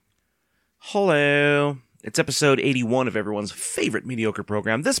Hello. It's episode 81 of everyone's favorite mediocre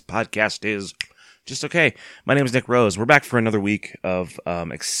program. This podcast is just okay. My name is Nick Rose. We're back for another week of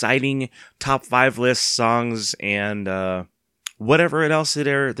exciting top 5 lists, songs, and whatever else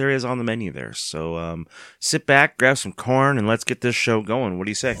there is on the menu there. So sit back, grab some corn, and let's get this show going. What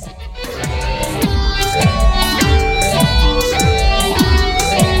do you say?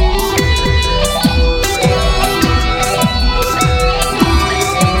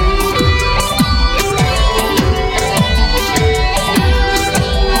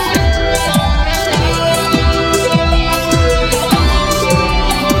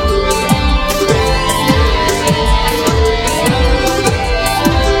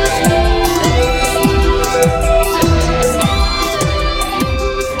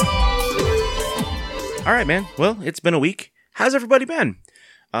 All right, man. Well, it's been a week. How's everybody been?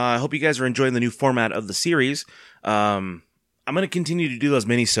 I hope you guys are enjoying the new format of the series. I'm going to continue to do those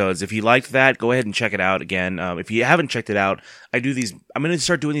mini-sodes. If you liked that, go ahead and check it out again. If you haven't checked it out, I'm going to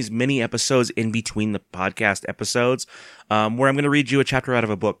start doing these mini episodes in between the podcast episodes, where I'm going to read you a chapter out of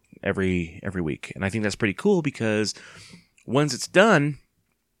a book every week. And I think that's pretty cool because once it's done,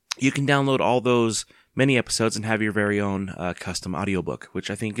 you can download all those mini episodes and have your very own custom audiobook, which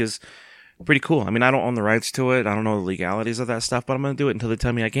I think is pretty cool. I mean, I don't own the rights to it. I don't know the legalities of that stuff, but I'm going to do it until they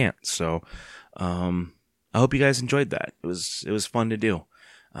tell me I can't. So, I hope you guys enjoyed that. It was fun to do.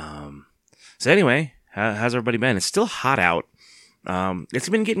 So anyway, how's everybody been? It's still hot out. It's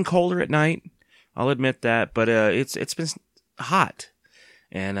been getting colder at night. I'll admit that, but it's been hot,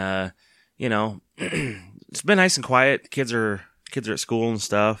 and it's been nice and quiet. Kids are at school and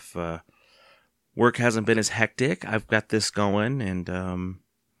stuff. Work hasn't been as hectic. I've got this going, and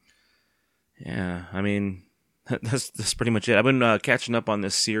yeah, I mean, that's pretty much it. I've been catching up on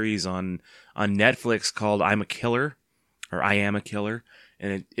this series on Netflix called I Am a Killer,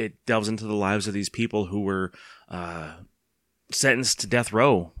 and it delves into the lives of these people who were sentenced to death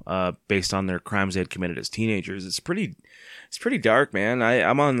row based on their crimes they had committed as teenagers. It's pretty dark, man.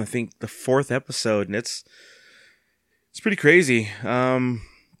 I'm on, I think, the 4th episode, and it's pretty crazy. Yeah,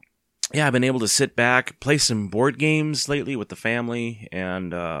 I've been able to sit back, play some board games lately with the family,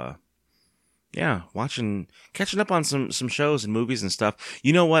 and yeah, catching up on some shows and movies and stuff.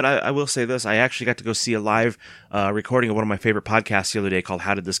 You know what? I will say this. I actually got to go see a live recording of one of my favorite podcasts the other day called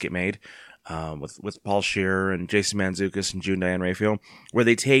How Did This Get Made? With Paul Scheer and Jason Mantzoukas and June Diane Raphael, where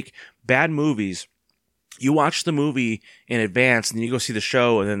they take bad movies. You watch the movie in advance, and then you go see the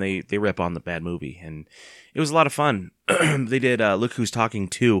show, and then they rip on the bad movie. And it was a lot of fun. They did Look Who's Talking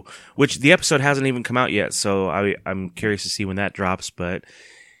 2, which the episode hasn't even come out yet, so I'm curious to see when that drops, but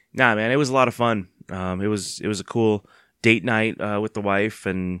nah, man, it was a lot of fun. It was a cool date night with the wife,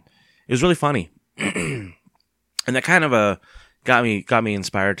 and it was really funny. And that kind of got me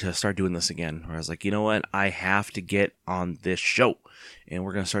inspired to start doing this again. Where I was like, you know what, I have to get on this show, and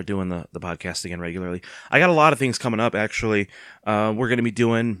we're gonna start doing the podcast again regularly. I got a lot of things coming up. Actually, we're gonna be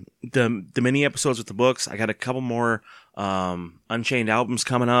doing the mini episodes with the books. I got a couple more Unchained albums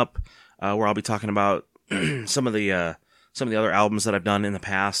coming up, where I'll be talking about some of the other albums that I've done in the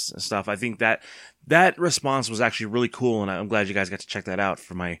past and stuff. I think that response was actually really cool, and I'm glad you guys got to check that out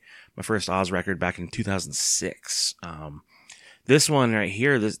for my first Oz record back in 2006. This one right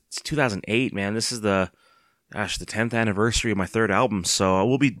here, this 2008, man. This is the 10th anniversary of my 3rd album. So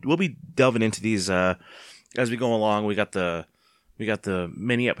we'll be delving into these as we go along. We got the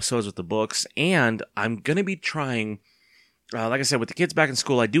mini episodes with the books, and I'm gonna be trying. Like I said, with the kids back in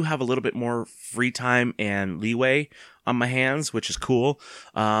school, I do have a little bit more free time and leeway on my hands, which is cool.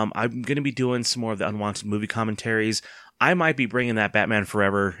 I'm going to be doing some more of the unwanted movie commentaries. I might be bringing that Batman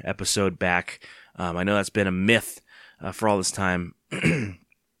Forever episode back. I know that's been a myth for all this time.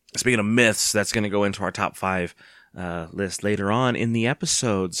 Speaking of myths, that's going to go into our top 5 list later on in the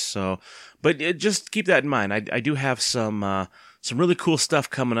episodes. So, but just keep that in mind. I do have some really cool stuff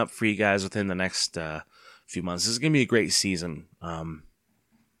coming up for you guys within the next few months. This is gonna be a great season.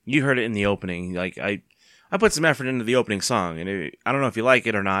 You heard it in the opening. Like I put some effort into the opening song, and I don't know if you like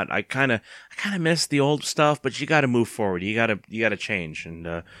it or not. I kind of miss the old stuff, but you got to move forward. You got to change,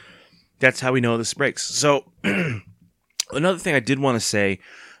 and that's how we know this breaks. So another thing I did want to say,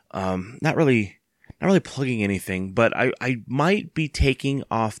 not really plugging anything, but I might be taking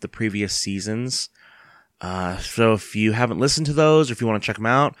off the previous seasons. So if you haven't listened to those, or if you want to check them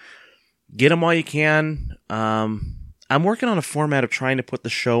out, get them while you can. I'm working on a format of trying to put the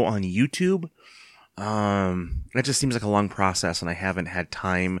show on YouTube. It just seems like a long process, and I haven't had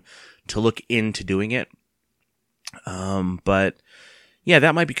time to look into doing it. But yeah,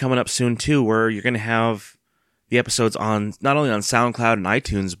 that might be coming up soon too, where you're going to have the episodes on not only on SoundCloud and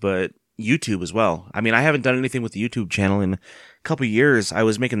iTunes, but YouTube as well. I mean, I haven't done anything with the YouTube channel in a couple of years. I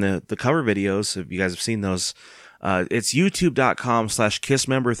was making the cover videos. If you guys have seen those, it's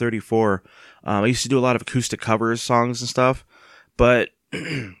youtube.com/kissmember34. I used to do a lot of acoustic covers, songs and stuff, but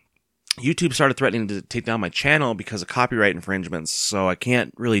YouTube started threatening to take down my channel because of copyright infringements. So I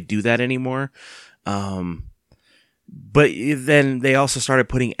can't really do that anymore. But then they also started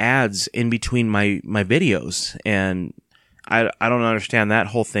putting ads in between my videos, and I don't understand that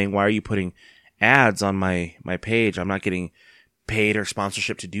whole thing. Why are you putting ads on my page? I'm not getting paid or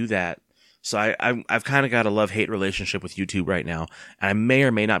sponsorship to do that. So I've kind of got a love-hate relationship with YouTube right now, and I may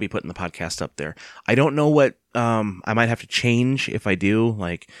or may not be putting the podcast up there. I don't know what I might have to change if I do.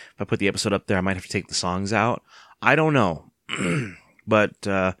 Like, if I put the episode up there, I might have to take the songs out. I don't know. But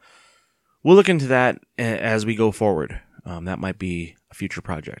we'll look into that as we go forward. That might be a future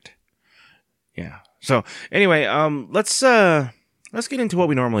project. Yeah. So anyway, let's get into what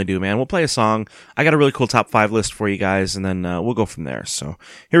we normally do, man. We'll play a song. I got a really cool top 5 list for you guys, and then we'll go from there. So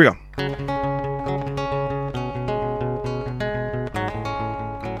here we go.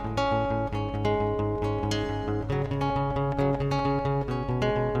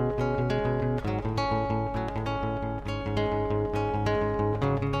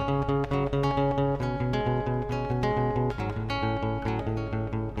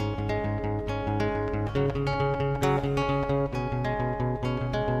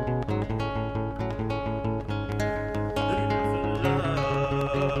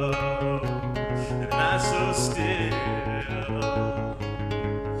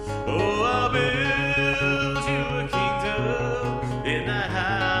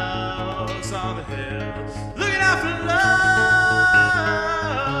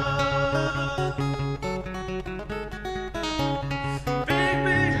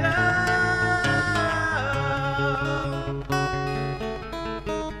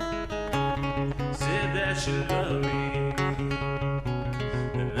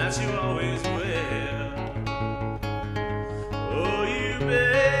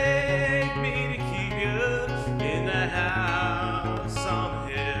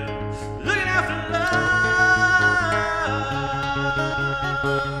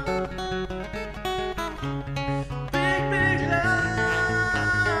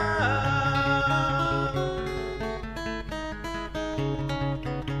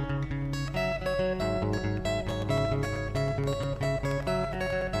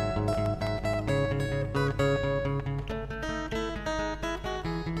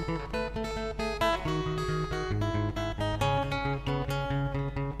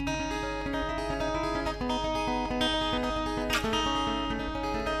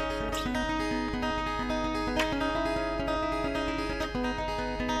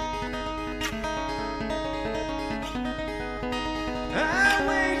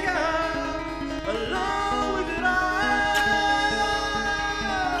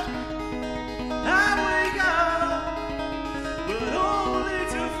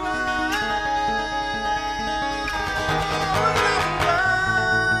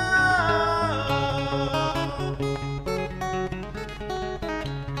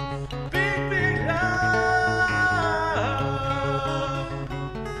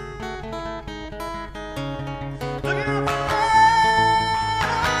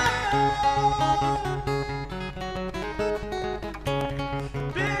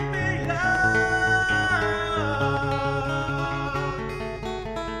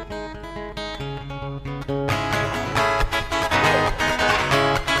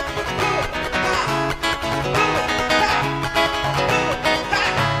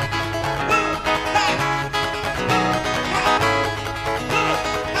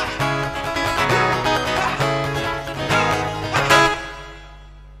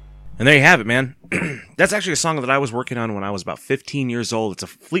 And there you have it, man. That's actually a song that I was working on when I was about 15 years old. It's a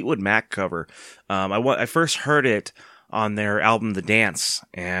Fleetwood Mac cover. I first heard it on their album The Dance,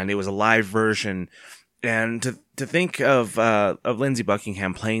 and it was a live version. And to think of Lindsey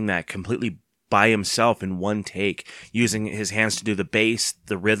Buckingham playing that completely by himself in one take, using his hands to do the bass,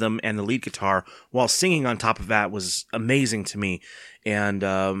 the rhythm, and the lead guitar, while singing on top of that was amazing to me. And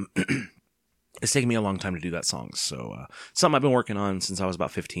it's taken me a long time to do that song. So something I've been working on since I was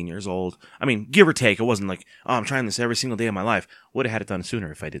about 15 years old. I mean, give or take. It wasn't like, oh, I'm trying this every single day of my life. Would have had it done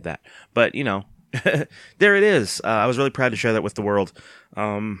sooner if I did that. But, you know, there it is. I was really proud to share that with the world.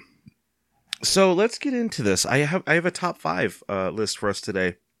 So let's get into this. I have a top 5 list for us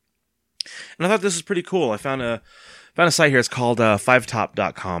today. And I thought this was pretty cool. I found a site here. It's called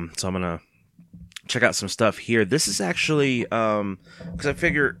 5top.com. So I'm going to check out some stuff here. This is actually, because I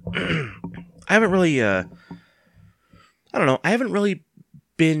figure I haven't really, I haven't really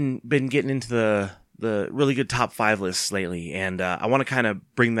been getting into the really good top 5 lists lately, and I want to kind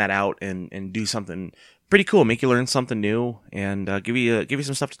of bring that out and do something pretty cool, make you learn something new, and give you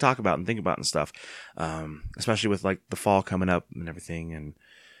some stuff to talk about and think about and stuff, especially with like the fall coming up and everything. And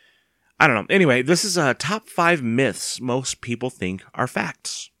I don't know. Anyway, this is top 5 myths most people think are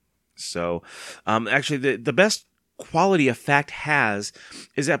facts. So actually, the best quality a fact has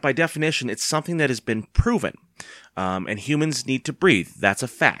is that by definition, it's something that has been proven, and humans need to breathe. That's a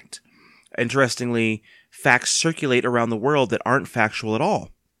fact. Interestingly, facts circulate around the world that aren't factual at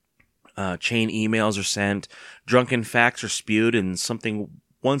all. Chain emails are sent, drunken facts are spewed, and something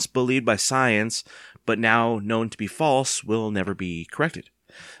once believed by science, but now known to be false, will never be corrected.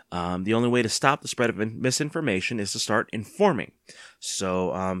 The only way to stop the spread of misinformation is to start informing.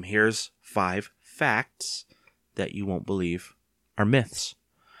 So here's 5 facts that you won't believe are myths.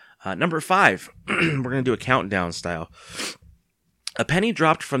 Number 5, we're going to do a countdown style. A penny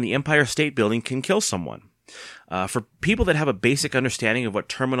dropped from the Empire State Building can kill someone. For people that have a basic understanding of what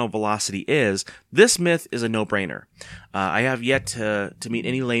terminal velocity is, this myth is a no-brainer. I have yet to meet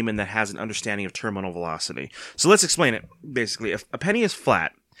any layman that has an understanding of terminal velocity. So let's explain it. Basically, if a penny is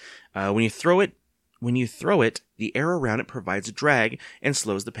flat, when you throw it, the air around it provides a drag and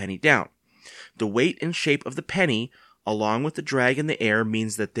slows the penny down. The weight and shape of the penny, along with the drag in the air,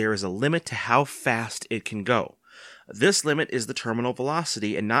 means that there is a limit to how fast it can go. This limit is the terminal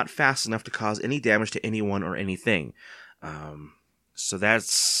velocity and not fast enough to cause any damage to anyone or anything. So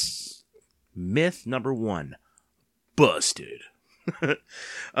that's myth number 1. Busted.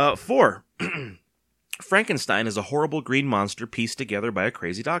 4. Frankenstein is a horrible green monster pieced together by a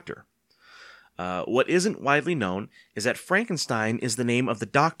crazy doctor. What isn't widely known is that Frankenstein is the name of the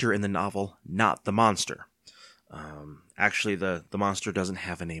doctor in the novel, not the monster. Actually, the monster doesn't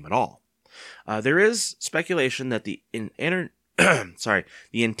have a name at all. There is speculation that the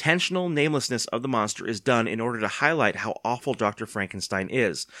intentional namelessness of the monster is done in order to highlight how awful Dr. Frankenstein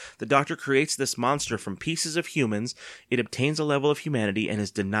is. The doctor creates this monster from pieces of humans. It obtains a level of humanity and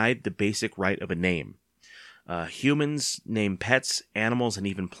is denied the basic right of a name. Humans name pets, animals, and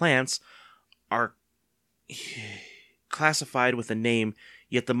even plants are classified with a name,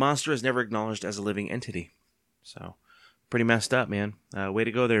 yet the monster is never acknowledged as a living entity. So, pretty messed up, man. Way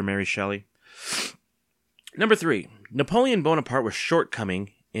to go there, Mary Shelley. Number 3. Napoleon Bonaparte was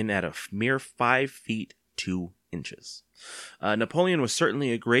shortcoming in at a mere 5 feet 2 inches. Napoleon was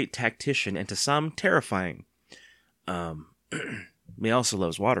certainly a great tactician and to some terrifying. He also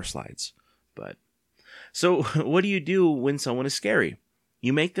loves water slides. But so, what do you do when someone is scary?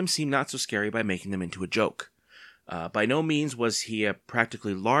 You make them seem not so scary by making them into a joke. By no means was he a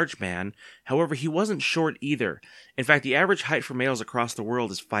practically large man. However, he wasn't short either. In fact, the average height for males across the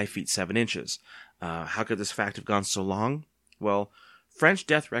world is 5 feet 7 inches. How could this fact have gone so long? Well, French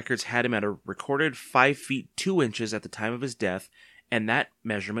death records had him at a recorded 5 feet 2 inches at the time of his death, and that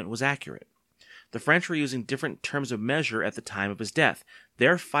measurement was accurate. The French were using different terms of measure at the time of his death.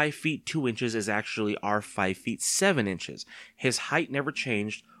 Their 5 feet 2 inches is actually our 5 feet 7 inches. His height never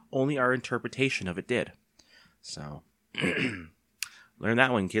changed, only our interpretation of it did. So, learn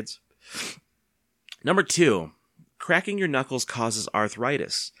that one, kids. Number 2, cracking your knuckles causes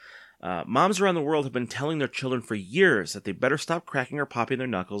arthritis. Moms around the world have been telling their children for years that they better stop cracking or popping their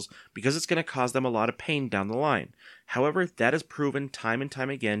knuckles because it's going to cause them a lot of pain down the line. However, that is proven time and time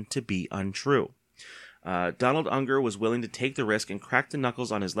again to be untrue. Donald Unger was willing to take the risk and crack the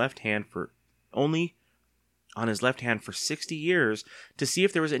knuckles on his left hand for 60 years to see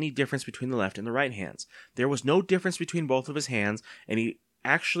if there was any difference between the left and the right hands. There was no difference between both of his hands, and he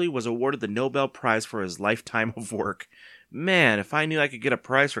actually was awarded the Nobel Prize for his lifetime of work. Man, if I knew I could get a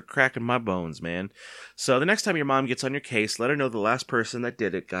prize for cracking my bones, man. So the next time your mom gets on your case, let her know the last person that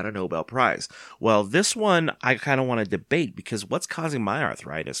did it got a Nobel Prize. Well, this one I kind of want to debate because what's causing my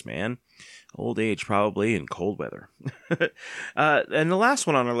arthritis, man? Old age, probably, and cold weather. And the last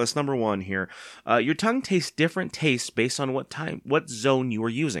one on our list, number 1 here. Your tongue tastes different tastes based on what zone you are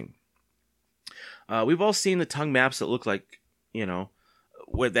using. We've all seen the tongue maps that look like,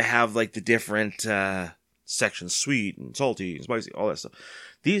 where they have like the different sections, sweet and salty and spicy, all that stuff.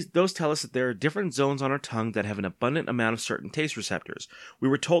 Those tell us that there are different zones on our tongue that have an abundant amount of certain taste receptors. We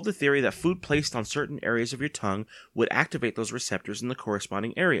were told the theory that food placed on certain areas of your tongue would activate those receptors in the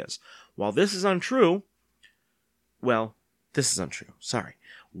corresponding areas. While this is untrue, While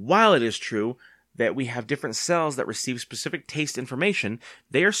it is true that we have different cells that receive specific taste information,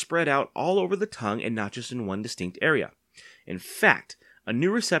 they are spread out all over the tongue and not just in one distinct area. In fact, a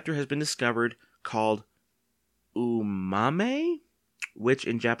new receptor has been discovered called umame, which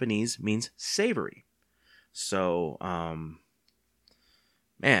in Japanese means savory. So,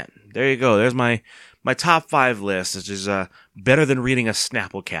 Man, there you go. There's my top 5 list, which is better than reading a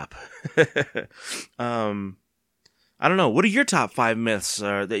Snapple cap. I don't know. What are your top 5 myths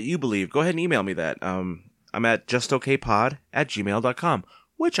that you believe? Go ahead and email me that. I'm at justokpod@gmail.com,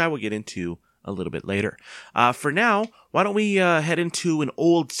 which I will get into a little bit later. For now, why don't we head into an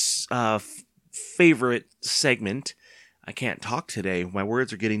old favorite segment. I can't talk today. My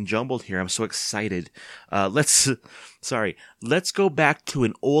words are getting jumbled here. I'm so excited. Let's go back to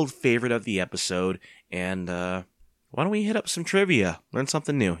an old favorite of the episode, and why don't we hit up some trivia? Learn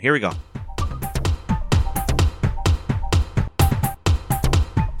something new. Here we go.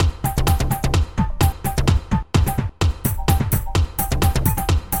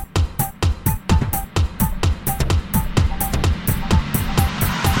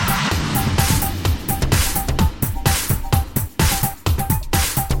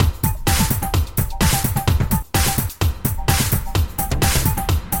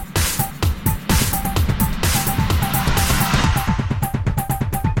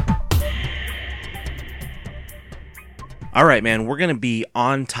 All right, man, we're going to be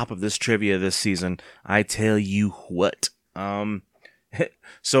on top of this trivia this season. I tell you what.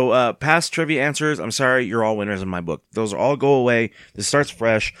 So past trivia answers, I'm sorry, you're all winners in my book. Those all go away. This starts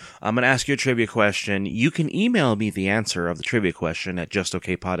fresh. I'm going to ask you a trivia question. You can email me the answer of the trivia question at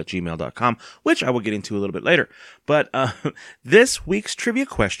justokpod@gmail.com, which I will get into a little bit later. But this week's trivia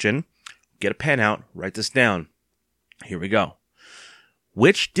question, get a pen out, write this down. Here we go.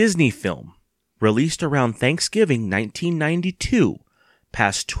 Which Disney film, released around Thanksgiving 1992,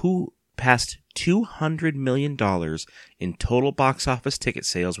 passed $200 million in total box office ticket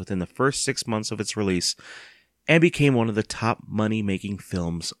sales within the first 6 months of its release, and became one of the top money-making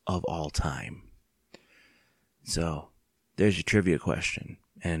films of all time? So, there's your trivia question,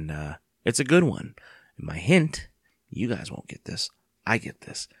 and it's a good one. And my hint, you guys won't get this. I get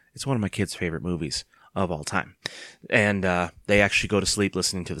this. It's one of my kids' favorite movies of all time. And they actually go to sleep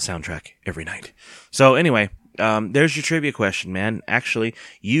listening to the soundtrack every night. So anyway, there's your trivia question, man. Actually,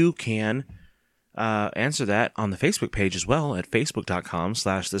 you can answer that on the Facebook page as well at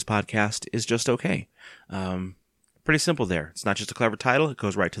facebook.com/thispodcastisjustokay. Pretty simple there. It's not just a clever title. It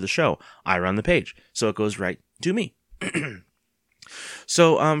goes right to the show. I run the page, so it goes right to me.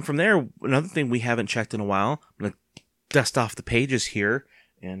 So from there, another thing we haven't checked in a while, I'm going to dust off the pages here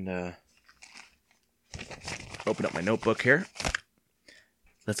and open up my notebook here.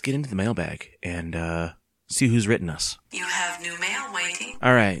 Let's get into the mailbag and see who's written us. You have new mail waiting.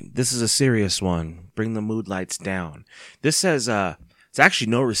 All right, this is a serious one. Bring the mood lights down. This says it's actually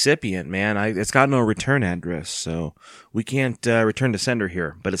no recipient, man. It's got no return address, so we can't return to sender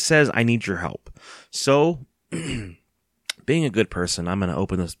here. But it says, I need your help. So, being a good person, I'm going to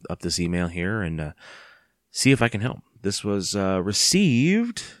open up this email here and see if I can help. This was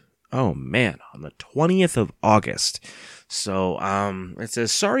received, on the 20th of August. So, it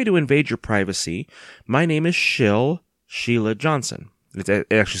says, sorry to invade your privacy. My name is Sheila Johnson. It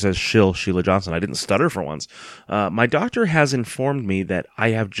actually says Sheila Johnson. I didn't stutter for once. My doctor has informed me that I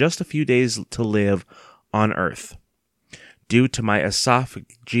have just a few days to live on Earth. Due to my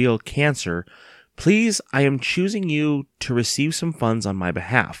esophageal cancer, please, I am choosing you to receive some funds on my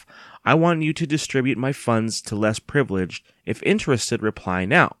behalf. I want you to distribute my funds to less privileged. If interested, reply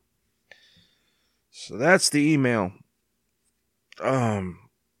now. So that's the email.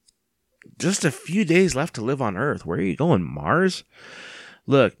 Just a few days left to live on Earth. Where are you going, Mars?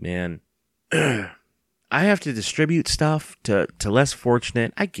 Look, man, I have to distribute stuff to less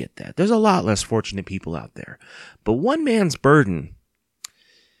fortunate. I get that. There's a lot less fortunate people out there. But one man's burden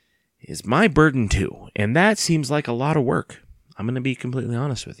is my burden too. And that seems like a lot of work. I'm going to be completely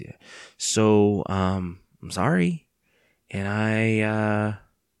honest with you. So, I'm sorry. And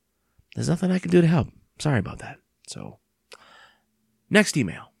there's nothing I can do to help. Sorry about that. So, next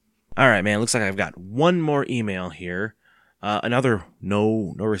email. All right, man. Looks like I've got one more email here. Another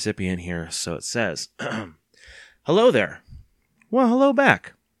no recipient here. So it says, hello there. Well, hello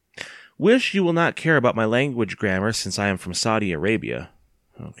back. Wish you will not care about my language grammar since I am from Saudi Arabia.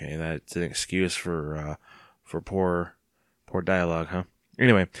 Okay, that's an excuse for poor dialogue, huh?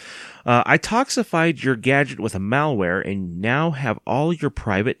 Anyway, I toxified your gadget with a malware and now have all your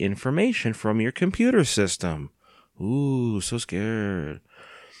private information from your computer system. Ooh, so scared.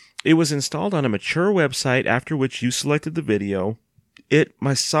 It was installed on a mature website after which you selected the video.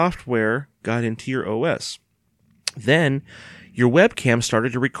 My software got into your OS. Then your webcam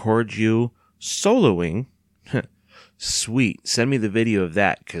started to record you soloing. Sweet. Send me the video of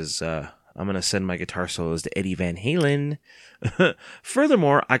that because I'm going to send my guitar solos to Eddie Van Halen.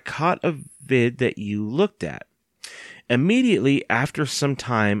 Furthermore, I caught a vid that you looked at. Immediately after some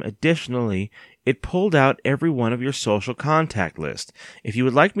time, additionally, it pulled out every one of your social contact list. If you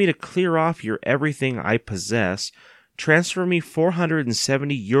would like me to clear off your everything I possess, transfer me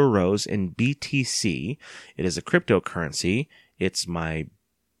 470 euros in BTC. It is a cryptocurrency. It's my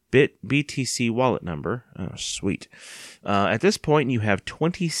BTC wallet number. Oh, sweet. At this point, you have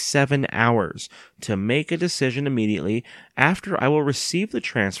 27 hours to make a decision immediately. After I will receive the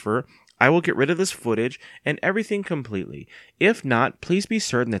transfer, I will get rid of this footage and everything completely. If not, please be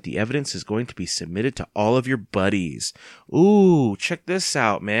certain that the evidence is going to be submitted to all of your buddies. Ooh, check this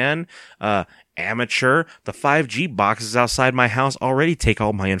out, man. Amateur, the 5G boxes outside my house already take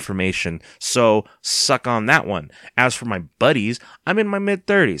all my information, so suck on that one. As for my buddies, I'm in my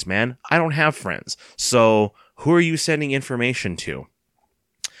mid-30s, man. I don't have friends. So who are you sending information to?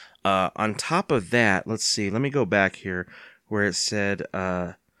 On top of that, let's see. Let me go back here where it said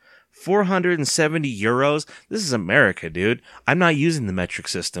 470 euros. This is America, dude. I'm not using the metric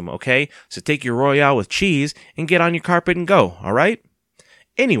system, okay? So take your Royale with cheese and get on your carpet and go, all right?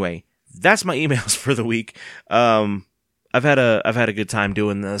 Anyway, that's my emails for the week. I've had a good time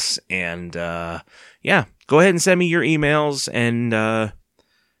doing this, and yeah, go ahead and send me your emails and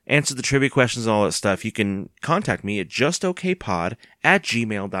answer the trivia questions and all that stuff. You can contact me at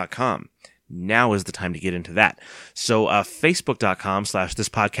justokpod@gmail.com. Now is the time to get into that. So facebook.com/this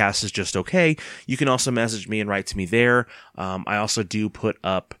podcast is just okay. You can also message me and write to me there. I also do put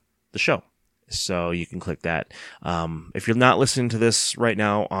up the show, so you can click that. If you're not listening to this right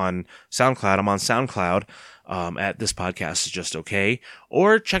now on SoundCloud, I'm on SoundCloud at This Podcast is Just Okay,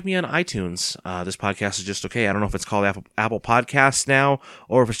 or check me on iTunes. This Podcast is Just Okay. I don't know if it's called Apple Podcasts now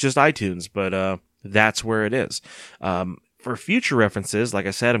or if it's just iTunes, but that's where it is. For future references, like I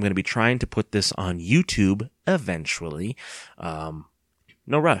said, I'm going to be trying to put this on YouTube eventually. No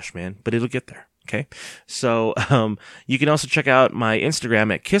rush, man, but it'll get there. Okay. So, you can also check out my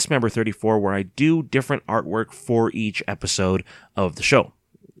Instagram at KissMember34, where I do different artwork for each episode of the show.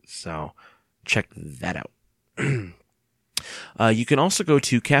 So check that out. You can also go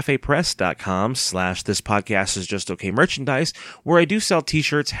to cafepress.com/this podcast is just okay merchandise, where I do sell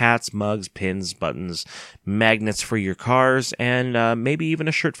t-shirts, hats, mugs, pins, buttons, magnets for your cars, and maybe even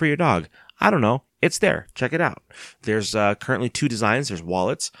a shirt for your dog. I don't know. It's there. Check it out. There's currently 2 designs. There's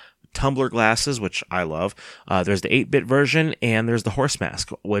wallets, tumbler glasses, which I love. There's the 8-bit version, and there's the horse mask,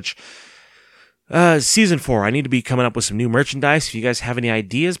 which season 4, I need to be coming up with some new merchandise. If you guys have any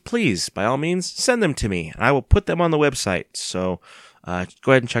ideas, please, by all means, send them to me, and I will put them on the website. So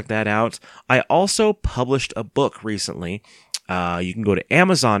go ahead and check that out. I also published a book recently. You can go to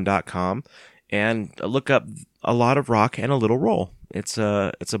Amazon.com and look up A Lot of Rock and a Little Roll. It's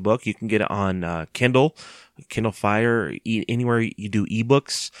a book. You can get it on Kindle Fire, anywhere you do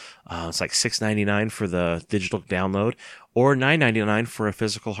ebooks. It's like $6.99 for the digital download, or $9.99 for a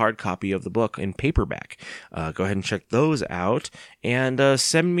physical hard copy of the book in paperback. Go ahead and check those out, and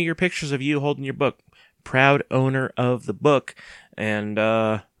send me your pictures of you holding your book. Proud owner of the book, and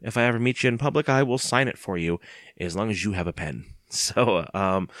if I ever meet you in public, I will sign it for you, as long as you have a pen.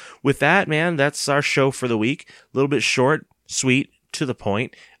 So with that, man, that's our show for the week. A little bit short, sweet, to the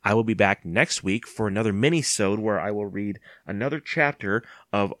point. I will be back next week for another mini-sode where I will read another chapter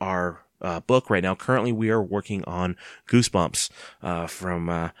of our book. Right now, currently, we are working on Goosebumps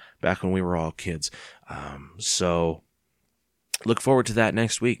from back when we were all kids. So look forward to that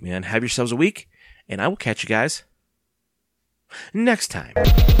next week, man. Have yourselves a week, and I will catch you guys next time.